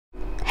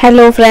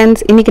Hello friends,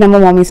 இன்னைக்கு நம்ம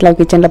மாமிஸ் love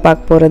கிச்சன்ல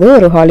பார்க்க போறது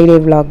ஒரு ஹாலிடே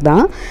vlog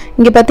தான்.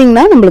 இங்க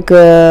பாத்தீங்கன்னா நமக்கு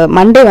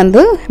மண்டே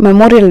வந்து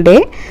மெமோரியல் டே.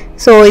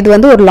 சோ இது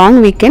வந்து ஒரு லாங்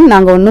வீக்கெண்ட்.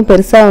 நாங்க ஒண்ணும்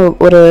பெருசா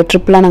ஒரு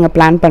ட்ரிப்லாம் நாங்க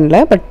பிளான் பண்ணல.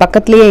 பட்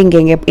பக்கத்துலயே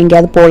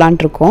எங்கயாவது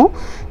போலாம்னு இருக்கோம்.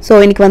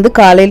 சோ இன்னைக்கு வந்து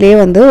காலையிலேயே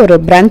வந்து ஒரு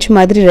பிரஞ்ச்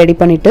மாதிரி ரெடி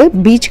பண்ணிட்டு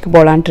பீச்சுக்கு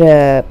போலாம்னு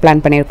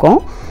பிளான் பண்ணிருக்கோம்.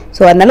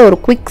 சோ அதனால ஒரு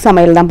குயிக்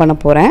சமையல் தான் பண்ண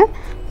போறேன்.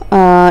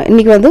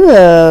 இன்னைக்கு வந்து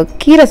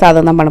கீரை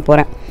சாதம் தான் பண்ண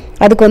போறேன்.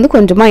 அதுக்கு வந்து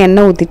கொஞ்சமா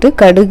எண்ணெய் ஊத்திட்டு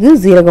கடுகு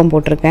சீரகம்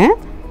போட்டுருக்கேன்.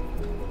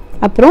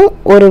 அப்புறம்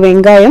ஒரு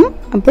வெங்காயம்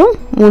அப்புறம்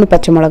 3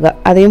 பச்சை மிளகாய்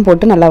அதையும்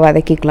போட்டு நல்லா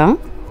வதக்கிக்கலாம்.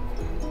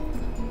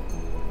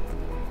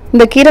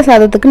 இந்த கீரை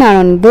சாதத்துக்கு நான்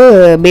வந்து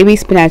பேபி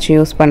ஸ்பினாச்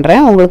யூஸ்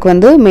பண்றேன். உங்களுக்கு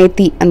வந்து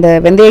மேத்தி அந்த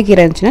வெந்தய கீரை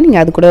இருந்துச்சுன்னா நீங்க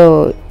அது கூட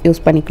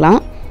யூஸ் பண்ணிக்கலாம்.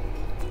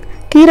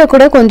 கீரை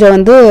கூட கொஞ்சம்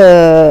வந்து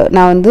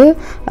நான் வந்து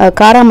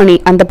காராமணி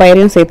அந்த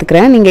பயிரையும்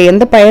சேர்த்துக்கிறேன். நீங்க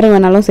எந்த பயிரை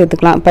வேணாலும்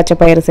சேர்த்துக்கலாம். பச்சை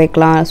பயிறு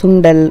சேர்க்கலாம்,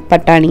 சுண்டல்,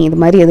 பட்டாணி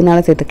இது மாதிரி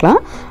எதுனாலும்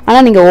சேர்த்துக்கலாம். ஆனா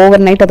நீங்க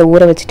ஓவர் நைட் அதை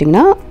ஊற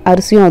வச்சிட்டீங்கன்னா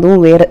அரிசியும்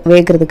அதுவும்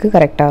வேகிறதுக்கு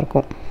கரெக்டா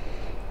இருக்கும்.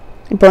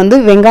 இப்போ வந்து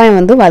வெங்காயம்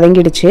வந்து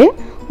வதங்கிடுச்சு.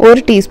 1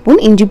 டீஸ்பூன்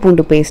இஞ்சி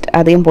பூண்டு பேஸ்ட்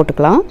அதையும்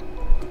போட்டுக்கலாம்.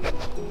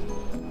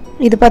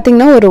 இது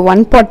பார்த்தீங்கன்னா ஒரு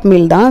 1 பாட்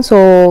மீல் தான். ஸோ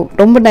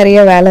ரொம்ப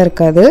நிறைய வேலை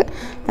இருக்காது.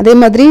 அதே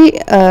மாதிரி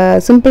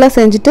சிம்பிளாக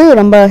செஞ்சுட்டு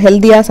ரொம்ப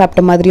ஹெல்த்தியாக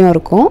சாப்பிட்ட மாதிரியும்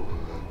இருக்கும்.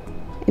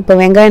 இப்போ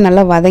வெங்காயம்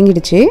நல்லா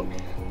வதங்கிடுச்சு.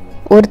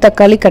 1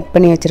 தக்காளி கட்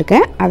பண்ணி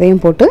வச்சுருக்கேன்.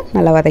 அதையும் போட்டு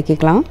நல்லா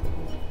வதக்கிக்கலாம்.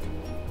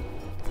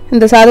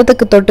 இந்த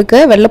சாதத்துக்கு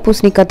தொட்டுக்க வெள்ளை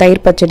பூசணிக்காய்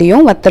தயிர்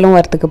பச்சடியும் வத்தலும்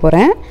வறுத்துக்க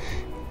போகிறேன்.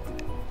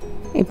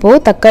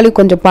 இப்போது தக்காளி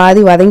கொஞ்சம்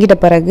பாதி வதங்கிட்ட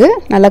பிறகு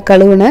நல்லா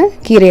கழுவுன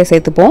கீரையை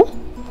சேர்த்துப்போம்.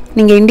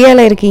 நீங்கள்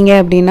இந்தியாவில் இருக்கீங்க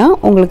அப்படின்னா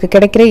உங்களுக்கு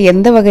கிடைக்கிற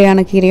எந்த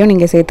வகையான கீரையும்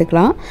நீங்கள்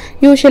சேர்த்துக்கலாம்.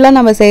 யூஸ்வலாக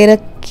நம்ம செய்கிற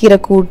கீரை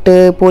கூட்டு,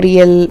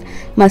 பொரியல்,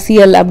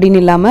 மசியல்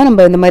அப்படின்னு இல்லாமல்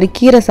நம்ம இந்த மாதிரி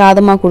கீரை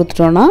சாதமாக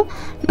கொடுத்துட்டோன்னா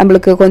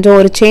நம்மளுக்கு கொஞ்சம்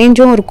ஒரு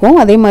சேஞ்சும் இருக்கும்.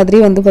 அதே மாதிரி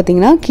வந்து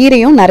பார்த்திங்கன்னா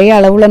கீரையும் நிறைய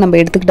அளவில் நம்ம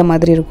எடுத்துக்கிட்ட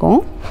மாதிரி இருக்கும்.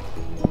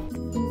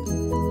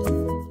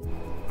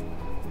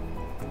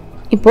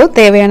 இப்போது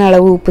தேவையான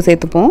அளவு உப்பு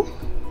சேர்த்துப்போம்.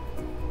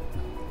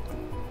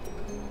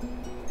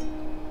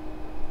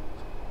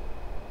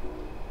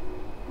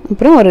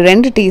 அப்புறம் ஒரு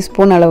 2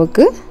 டீஸ்பூன்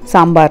அளவுக்கு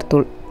சாம்பார்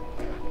தூள்.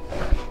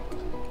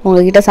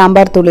 உங்கள்கிட்ட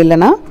சாம்பார் தூள்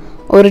இல்லைன்னா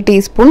 1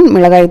 டீஸ்பூன்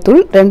மிளகாய்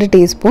தூள், 2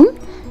 டீஸ்பூன்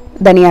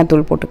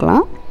தனியாத்தூள்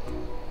போட்டுக்கலாம்.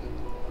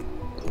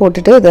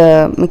 போட்டுட்டு இதை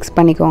மிக்ஸ்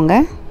பண்ணிக்கோங்க.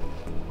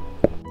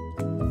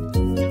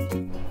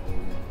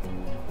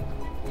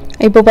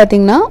 இப்போ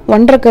பார்த்தீங்கன்னா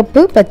 1.5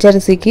 கப்பு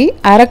பச்சரிசிக்கு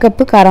 1/2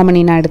 கப்பு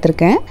காராமணி நான்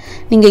எடுத்திருக்கேன்.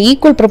 நீங்கள்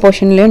ஈக்குவல்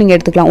ப்ரொபோர்ஷன்லேயும் நீங்கள்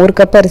எடுத்துக்கலாம்.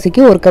 1 கப்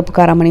அரிசிக்கு 1 கப்பு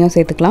காராமணியும்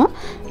சேர்த்துக்கலாம்.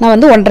 நான்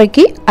வந்து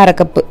 1.5க்கு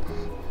 1/2 கப்பு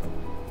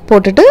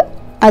போட்டுட்டு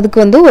அதுக்கு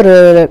வந்து ஒரு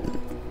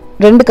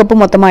 2 கப்பு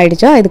மொத்தமாக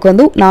ஆயிடுச்சா. இதுக்கு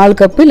வந்து 4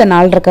 கப்பு இல்லை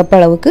 4.5 கப்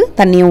அளவுக்கு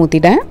தண்ணியும்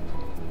ஊற்றிட்டேன்.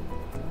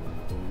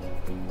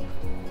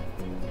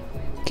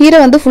 கீரை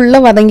வந்து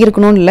ஃபுல்லாக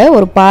வதங்கியிருக்கணும்னு இல்லை,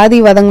 ஒரு பாதி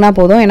வதங்கினா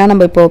போதும். ஏன்னா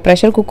நம்ம இப்போ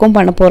ப்ரெஷர் குக்கும்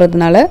பண்ண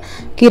போகிறதுனால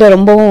கீரை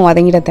ரொம்பவும்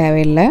வதங்கிட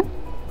தேவையில்லை.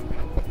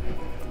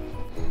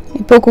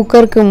 இப்போ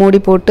குக்கருக்கு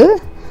மூடி போட்டு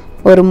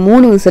ஒரு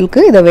 3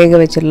 விசிலுக்கு இதை வேக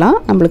வச்சிடலாம்.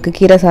 நம்மளுக்கு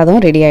கீரை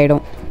சாதம் ரெடி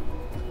ஆகிடும்.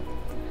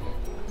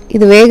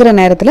 இது வேகிற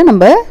நேரத்தில்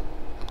நம்ம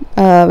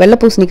வெள்ளை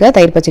பூசணிக்காய்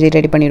தயிர் பச்சடி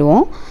ரெடி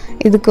பண்ணிடுவோம்.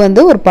 இதுக்கு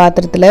வந்து ஒரு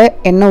பாத்திரத்தில்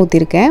எண்ணெய்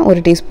ஊற்றிருக்கேன்.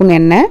 1 டீஸ்பூன்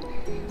எண்ணெய்,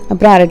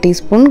 அப்புறம் 1/2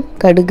 டீஸ்பூன்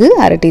கடுகு,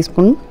 1/2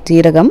 டீஸ்பூன்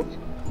ஜீரகம்,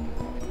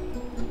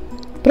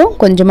 அப்புறம்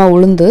கொஞ்சமாக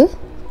உளுந்து,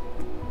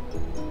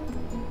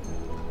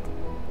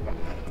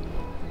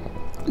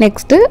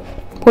 நெக்ஸ்ட்டு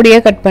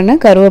பொடியாக கட் பண்ண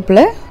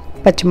கருவேப்பிலை,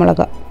 பச்சை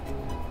மிளகாய்.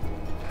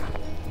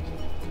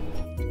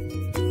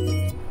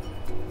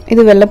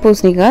 இது வெள்ளை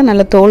பூசணிக்காய்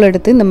நல்லா தோல்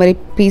எடுத்து இந்த மாதிரி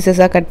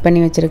பீசஸாக கட்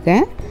பண்ணி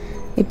வச்சுருக்கேன்.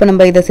 இப்போ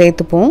நம்ம இதை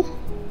சேர்த்துப்போம்.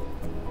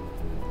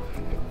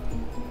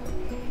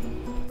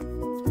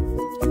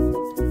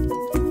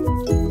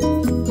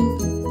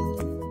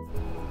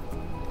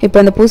 இப்போ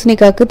அந்த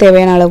பூசணிக்காய்க்கு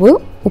தேவையான அளவு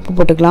உப்பு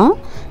போட்டுக்கலாம்.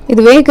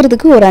 இது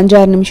வேகிறதுக்கு ஒரு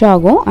 5-6 நிமிஷம்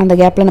ஆகும். அந்த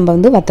கேப்பில் நம்ம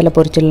வந்து வத்தலை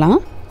பொரிச்சிடலாம்.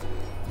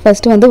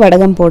 ஃபஸ்ட்டு வந்து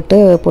வடகம் போட்டு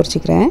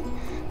பொரிச்சிக்கிறேன்.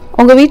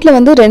 உங்கள் வீட்டில்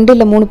வந்து 2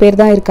 இல்லை 3 பேர்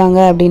தான் இருக்காங்க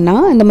அப்படின்னா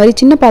இந்த மாதிரி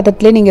சின்ன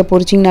பாத்திரத்துலேயே நீங்கள்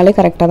பொரிச்சிங்கனாலே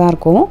கரெக்டாக தான்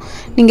இருக்கும்.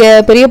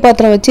 நீங்கள் பெரிய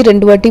பாத்திரம் வச்சு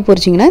 2 வாட்டி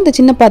பொரிச்சிங்கன்னா இந்த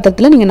சின்ன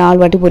பாத்திரத்தில் நீங்கள்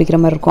 4 வாட்டி பொரிக்கிற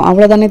மாதிரி இருக்கும்.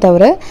 அவ்வளோதானே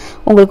தவிர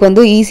உங்களுக்கு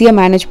வந்து ஈஸியாக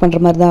மேனேஜ் பண்ணுற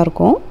மாதிரி தான்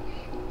இருக்கும்.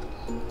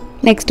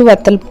 நெக்ஸ்ட்டு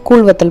வத்தல்,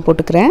 கூழ் வத்தல்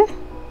போட்டுக்கிறேன்.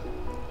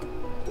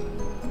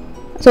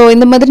 ஸோ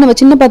இந்த மாதிரி நம்ம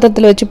சின்ன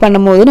பாத்திரத்தில் வச்சு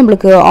பண்ணும்போது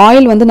நம்மளுக்கு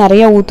ஆயில் வந்து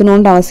நிறையா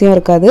ஊற்றணுன்ற அவசியம்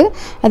இருக்காது.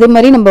 அதே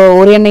மாதிரி நம்ம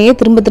ஒரு எண்ணெயே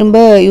திரும்ப திரும்ப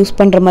யூஸ்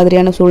பண்ணுற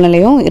மாதிரியான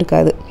சூழ்நிலையும்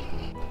இருக்காது.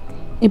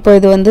 இப்போ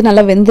இது வந்து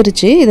நல்லா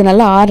வெந்துருச்சு. இது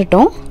நல்லா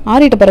ஆறட்டும்.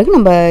 ஆறிட்ட பிறகு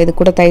நம்ம இது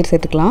கூட தயிர்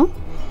சேர்த்துக்கலாம்.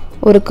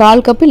 ஒரு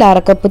 1/4 கப்பு இல்லை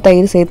 1/2 கப்பு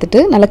தயிர் சேர்த்துட்டு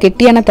நல்லா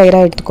கெட்டியான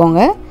தயிராக எடுத்துக்கோங்க.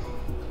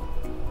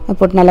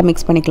 போட்டு நல்லா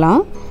மிக்ஸ் பண்ணிக்கலாம்.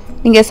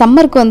 நீங்கள்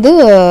சம்மருக்கு வந்து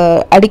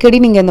அடிக்கடி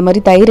நீங்கள் இந்த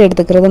மாதிரி தயிர்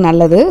எடுத்துக்கிறது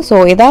நல்லது. ஸோ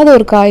ஏதாவது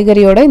ஒரு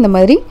காய்கறியோட இந்த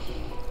மாதிரி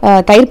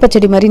தயிர்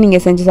பச்சடி மாதிரி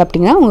நீங்கள் செஞ்சு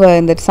சாப்பிட்டிங்கன்னா உங்கள்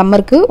இந்த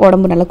சம்மருக்கு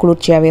உடம்பு நல்லா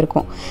குளிர்ச்சியாகவே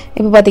இருக்கும்.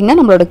 இப்போ பார்த்திங்கன்னா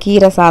நம்மளோட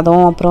கீரை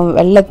சாதம், அப்புறம்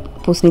வெள்ளை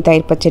பூசணி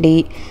தயிர் பச்சடி,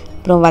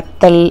 அப்புறம்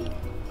வத்தல்,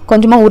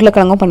 கொஞ்சமாக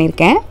உருளைக்கிழங்கும்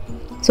பண்ணியிருக்கேன்.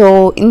 ஸோ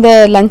இந்த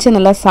லஞ்சை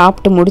நல்லா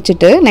சாப்பிட்டு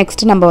முடிச்சுட்டு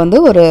நெக்ஸ்ட்டு நம்ம வந்து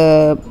ஒரு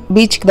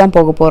பீச்சுக்கு தான்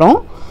போக போகிறோம்.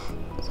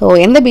 ஸோ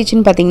எந்த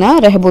பீச்சுன்னு பார்த்தீங்கன்னா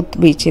ரெஹபோத்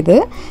பீச்.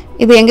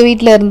 இது எங்கள்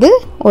வீட்டில் இருந்து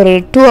ஒரு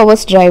 2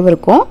 hours டிரைவ்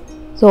இருக்கும்.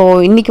 ஸோ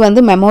இன்றைக்கி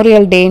வந்து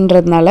மெமோரியல்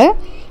டேன்றதுனால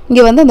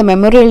இங்கே வந்து அந்த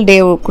மெமோரியல்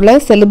டேக்குள்ளே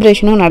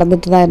செலிப்ரேஷனும்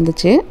நடந்துட்டு தான்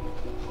இருந்துச்சு.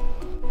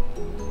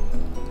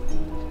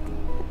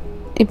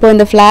 இப்போ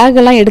இந்த ஃப்ளாக்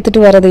எல்லாம்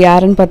எடுத்துகிட்டு வர்றது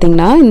யாருன்னு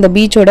பார்த்தீங்கன்னா இந்த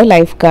பீச்சோட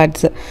லைஃப்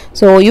கார்ட்ஸ்.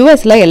 ஸோ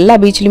யூஎஸில் எல்லா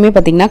பீச்லையுமே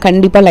பார்த்தீங்கன்னா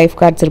கண்டிப்பாக லைஃப்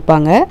கார்ட்ஸ்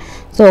இருப்பாங்க.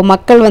 ஸோ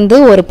மக்கள் வந்து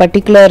ஒரு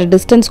பர்டிகுலர்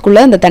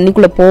டிஸ்டன்ஸ்குள்ளே அந்த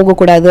தண்ணிக்குள்ளே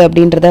போகக்கூடாது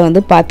அப்படின்றத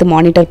வந்து பார்த்து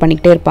மானிட்டர்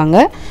பண்ணிக்கிட்டே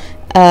இருப்பாங்க.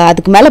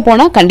 அதுக்கு மேலே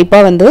போனால்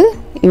கண்டிப்பாக வந்து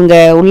இவங்க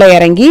உள்ளே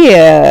இறங்கி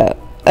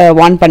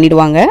வார்ன்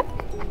பண்ணிடுவாங்க.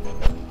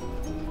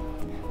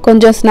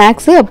 கொஞ்சம்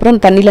ஸ்நாக்ஸு அப்புறம்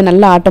தண்ணியில்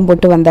நல்லா ஆட்டம்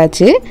போட்டு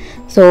வந்தாச்சு.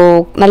 ஸோ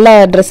நல்லா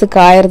ட்ரெஸ்ஸு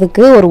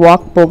காயறதுக்கு ஒரு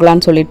வாக்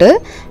போகலான்னு சொல்லிட்டு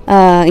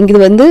இங்கே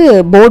இது வந்து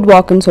போர்ட்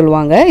வாக்குன்னு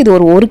சொல்லுவாங்க. இது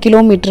ஒரு 1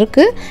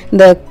 கிலோமீட்டருக்கு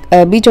இந்த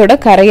பீச்சோட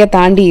கரையை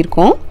தாண்டி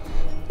இருக்கும்.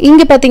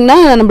 இங்கே பார்த்திங்கன்னா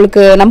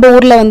நம்மளுக்கு நம்ம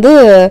ஊரில் வந்து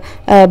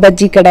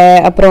பஜ்ஜி கடை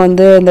அப்புறம்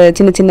வந்து இந்த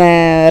சின்ன சின்ன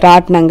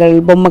ராட்னங்கள்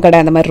பொம்மை கடை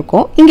அந்த மாதிரி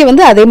இருக்கும். இங்கே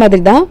வந்து அதே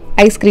மாதிரி தான்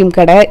ஐஸ்கிரீம்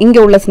கடை, இங்கே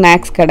உள்ள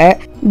ஸ்நாக்ஸ் கடை,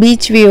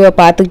 பீச் வியூவை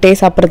பார்த்துக்கிட்டே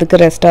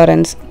சாப்பிட்றதுக்கு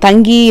ரெஸ்டாரண்ட்ஸ்,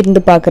 தங்கி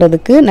இருந்து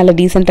பார்க்குறதுக்கு நல்ல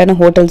டீசெண்டான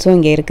ஹோட்டல்ஸும்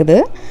இங்கே இருக்குது.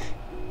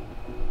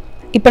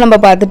 இப்போ நம்ம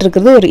பார்த்துட்டு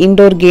இருக்கிறது ஒரு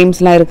இன்டோர்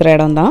கேம்ஸ்லாம் இருக்கிற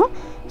இடம் தான்.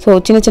 ஸோ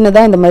சின்ன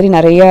சின்னதாக இந்த மாதிரி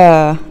நிறையா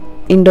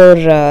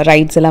இன்டோர்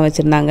ரைட்ஸ் எல்லாம்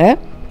வச்சுருந்தாங்க.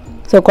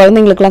 ஸோ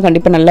குழந்தைங்களுக்குலாம்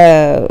கண்டிப்பாக நல்லா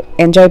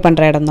என்ஜாய்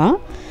பண்ணுற இடம் தான்.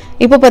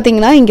 இப்போ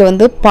பார்த்திங்கன்னா இங்கே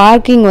வந்து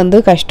பார்க்கிங் வந்து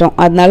கஷ்டம்.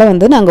 அதனால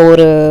வந்து நாங்கள்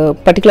ஒரு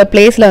பர்டிகுலர்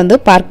பிளேஸில் வந்து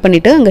பார்க்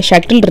பண்ணிவிட்டு அங்கே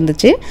ஷட்டில்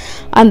இருந்துச்சு.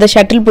 அந்த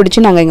ஷட்டில்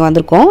பிடிச்சி நாங்கள் இங்கே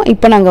வந்திருக்கோம்.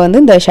 இப்போ நாங்கள்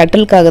வந்து இந்த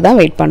ஷட்டிலுக்காக தான்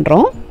வெயிட்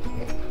பண்ணுறோம்.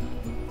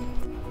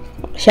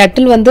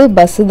 ஷட்டில் வந்து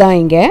பஸ்ஸு தான்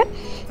இங்கே.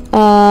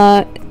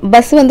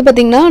 பஸ் வந்து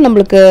பார்த்திங்கன்னா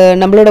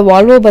நம்மளோட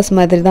வால்வோ பஸ்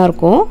மாதிரி தான்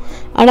இருக்கும்.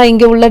 ஆனால்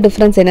இங்கே உள்ள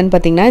டிஃப்ரென்ஸ் என்னென்னு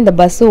பார்த்திங்கன்னா இந்த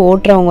பஸ்ஸு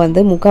ஓட்டுறவங்க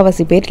வந்து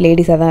முக்கால்வாசி பேர்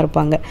லேடிஸாக தான்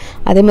இருப்பாங்க.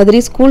 அதே மாதிரி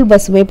ஸ்கூல்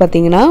பஸ்ஸுமே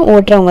பார்த்திங்கன்னா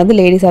ஓட்டுறவங்க வந்து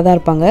லேடிஸாக தான்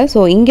இருப்பாங்க. ஸோ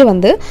இங்கே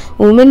வந்து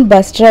உமன்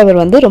பஸ்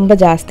டிரைவர் வந்து ரொம்ப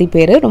ஜாஸ்தி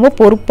பேர், ரொம்ப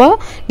பொறுப்பாக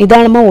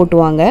நிதானமாக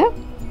ஓட்டுவாங்க.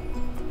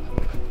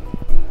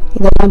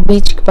 இதெல்லாம்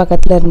பீச்சுக்கு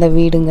பக்கத்தில் இருந்த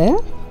வீடுங்க.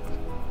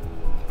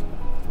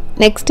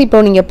 நெக்ஸ்ட்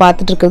இப்போ நீங்கள்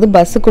பார்த்துட்டு இருக்கிறது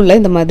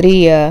பஸ்ஸுக்குள்ளே இந்த மாதிரி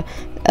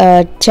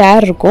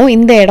சேர் இருக்கும்.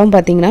 இந்த இடம்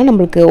பார்த்திங்கன்னா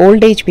நம்மளுக்கு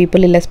ஓல்டேஜ்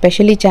பீப்புள் இல்லை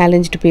ஸ்பெஷலி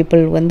சேலஞ்ச்டு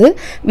பீப்புள் வந்து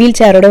வீல்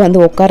சேரோட வந்து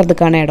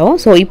உட்காரதுக்கான இடம்.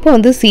 ஸோ இப்போ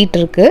வந்து சீட்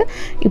இருக்குது.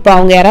 இப்போ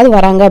அவங்க யாராவது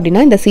வராங்க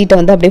அப்படின்னா இந்த சீட்டை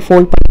வந்து அப்படியே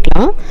ஃபோல்ட்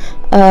பண்ணிக்கலாம்.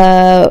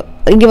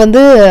 இங்கே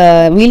வந்து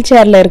வீல்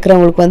சேரில்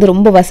இருக்கிறவங்களுக்கு வந்து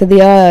ரொம்ப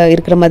வசதியாக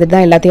இருக்கிற மாதிரி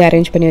தான் எல்லாத்தையும்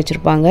அரேஞ்ச் பண்ணி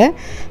வச்சுருப்பாங்க.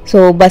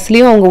 ஸோ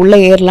பஸ்லேயும் அவங்க உள்ளே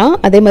ஏறலாம்.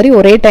 அதே மாதிரி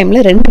ஒரே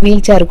டைமில் 2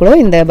 வீல் சேர் கூட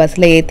இந்த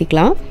பஸ்ஸில்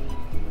ஏற்றிக்கலாம்.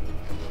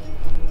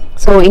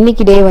 ஸோ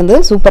இன்றைக்கி டே வந்து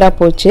சூப்பராக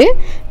போச்சு.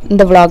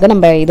 இந்த vlog-ஐ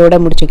நம்ம இதோட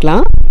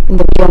முடிச்சுக்கலாம்.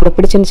 இந்த வீடியோ உங்களுக்கு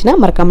பிடிச்சிருந்துச்சுன்னா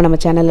மறக்காமல் நம்ம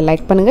சேனலை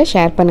லைக் பண்ணுங்கள்,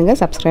 ஷேர் பண்ணுங்கள்,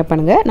 சப்ஸ்கிரைப்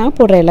பண்ணுங்கள். நான்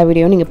போடுற எல்லா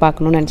வீடியோவும் நீங்கள்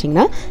பார்க்கணுன்னு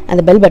நினச்சிங்கன்னா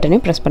அந்த பெல்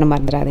பட்டனையும் ப்ரெஸ் பண்ண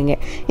மறந்துடாதீங்க.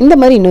 இந்த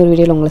மாதிரி இன்னொரு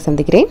வீடியோவில் உங்களை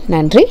சந்திக்கிறேன்.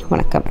 நன்றி,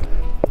 வணக்கம்.